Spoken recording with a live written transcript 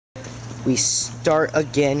We start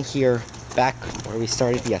again here, back where we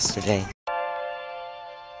started yesterday.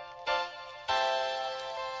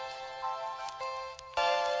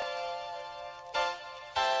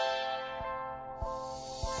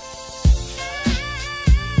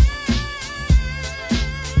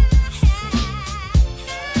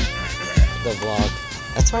 The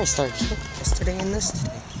vlog. That's where I started yesterday and this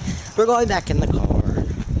today. We're going back in the car.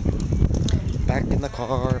 Back in the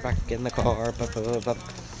car, back in the car.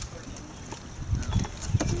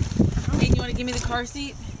 Hey, you want to give me the car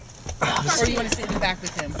seat? Or do you want to sit in the back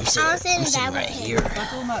with him? I'm sitting right here.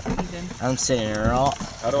 Buckle him up, Ethan. I'm sitting right.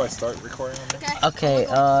 How do I start recording on there? Okay,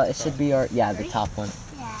 it should be our, yeah, the top one.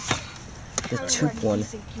 The tube one.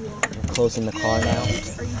 We're closing the car now.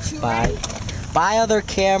 Bye. Bye, other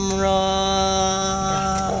camera.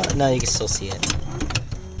 No, you can still see it.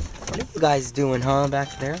 What are you guys doing, huh,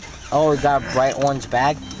 back there? Oh, we got a bright orange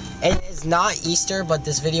bag. It is not Easter, but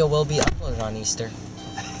this video will be uploaded on Easter.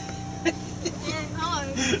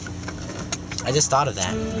 I just thought of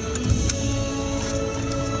that.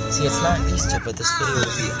 See, it's not Easter, but this video will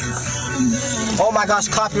be. Oh my gosh,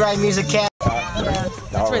 copyright music cat.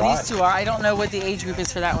 That's where these two are. I don't know what the age group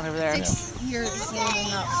is for that one over there. 60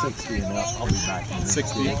 and up. I'll be back.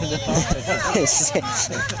 60.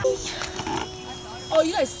 Oh,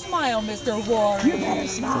 you guys smile, Mr. Worry.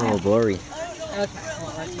 Oh, Worry. Okay,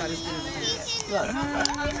 well, that's about as good as it can get. Look.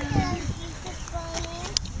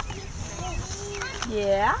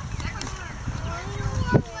 Yeah?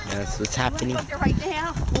 That's what's happening. Right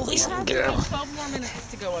now. Listen, girl. 12 more minutes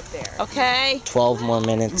to go up there. Okay. 12 more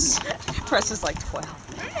minutes. Preston's like 12.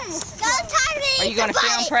 Are you going to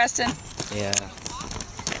film, Preston? Yeah.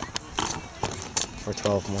 For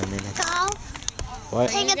 12 more minutes. What?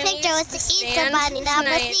 Take a picture with the Easter bunny. Now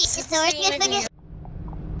let's see. So we're going to figure.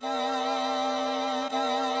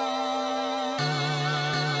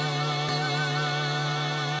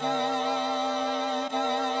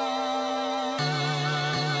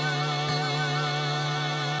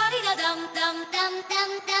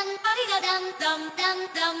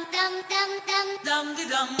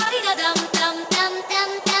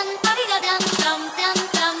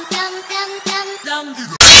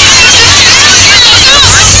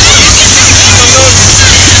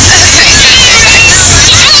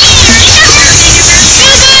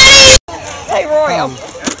 Hey, Royal.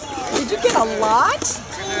 Did you get a lot?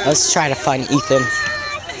 Let's try to find Ethan.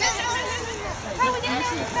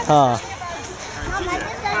 Huh.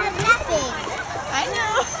 I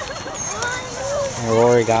know.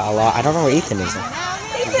 Rory got a lot. I don't know where Ethan is.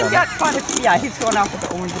 Ethan got quite a few. Yeah, he's going out with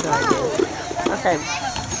the orange that I did. Okay.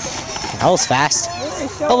 That was fast.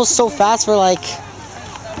 That was so fast for like.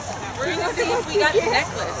 We're going to see if we got the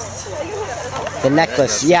necklace. The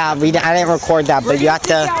necklace. Yeah, I didn't record that, but you have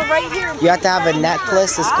to have a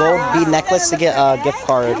necklace, this gold bead necklace to get a gift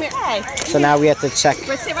card. So now we have to check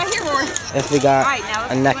Let's sit right here, Rory. if we got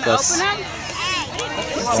a necklace. Open them.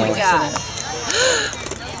 What we got?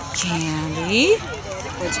 Candy.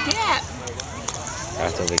 What'd you get?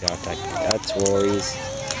 That's what we got. That's Rory's.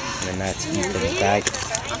 And then that's Ethan's bag.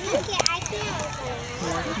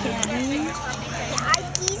 More candy.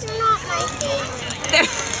 These are not my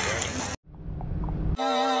favorite.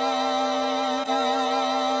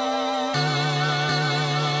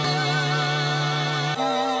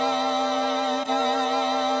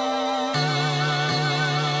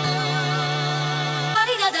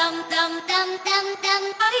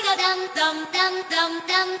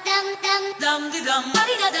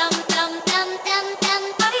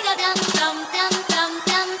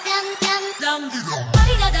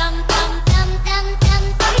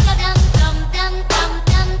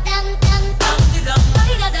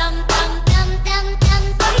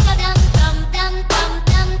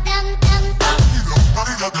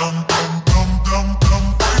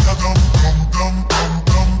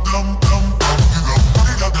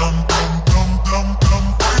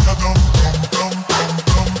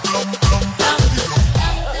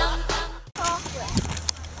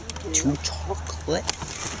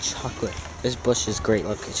 Chocolate. This bush is great.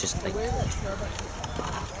 Look, it's just like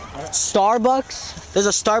Starbucks. There's a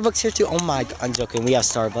Starbucks here too. Oh my god, I'm joking. We have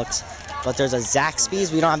Starbucks, but there's a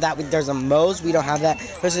Zaxby's. We don't have that. There's a Moe's. We don't have that.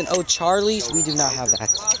 There's an O'Charlie's. We do not have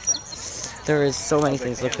that. There is so many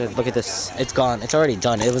things. Look at this. It's gone. It's already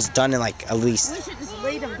done. It was done in like at least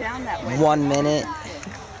 1 minute.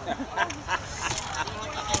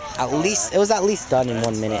 At least it was at least done in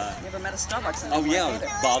 1 minute. Never met a Starbucks. Oh yeah,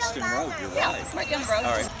 Boston Road. You're right. Right down the road.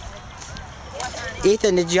 All right.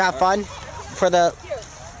 Ethan, did you have fun for the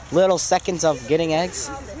little seconds of getting eggs?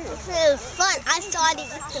 It was fun. I saw the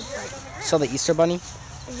Easter bunny. Saw the Easter bunny?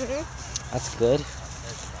 Mm-hmm. That's good.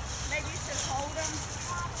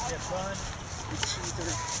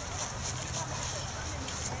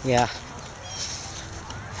 Yeah.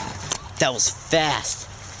 That was fast.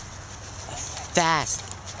 Fast.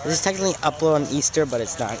 This is technically upload on Easter, but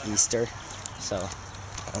it's not Easter. So,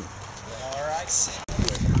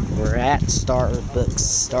 we're at Starbucks.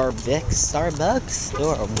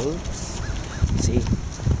 See, if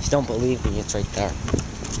you don't believe me, it's right there.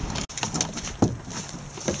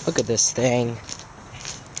 Look at this thing.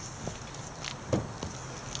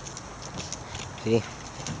 See?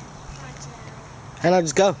 And I'll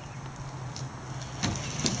just go.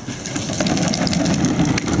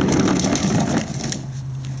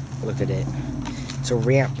 Look at it. It's a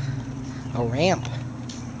ramp. A ramp.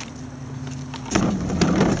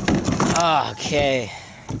 Okay.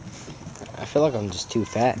 I feel like I'm just too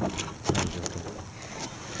fat.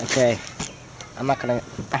 Okay. I'm not gonna...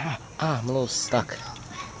 I'm a little stuck.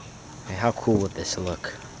 Okay, how cool would this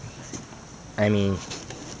look? I mean...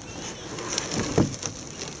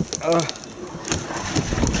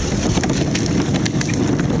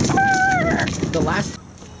 The last...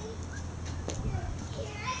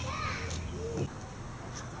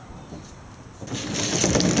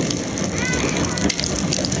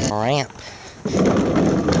 ramp.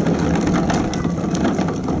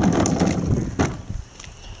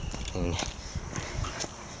 And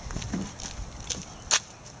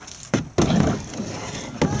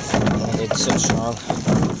it's so strong.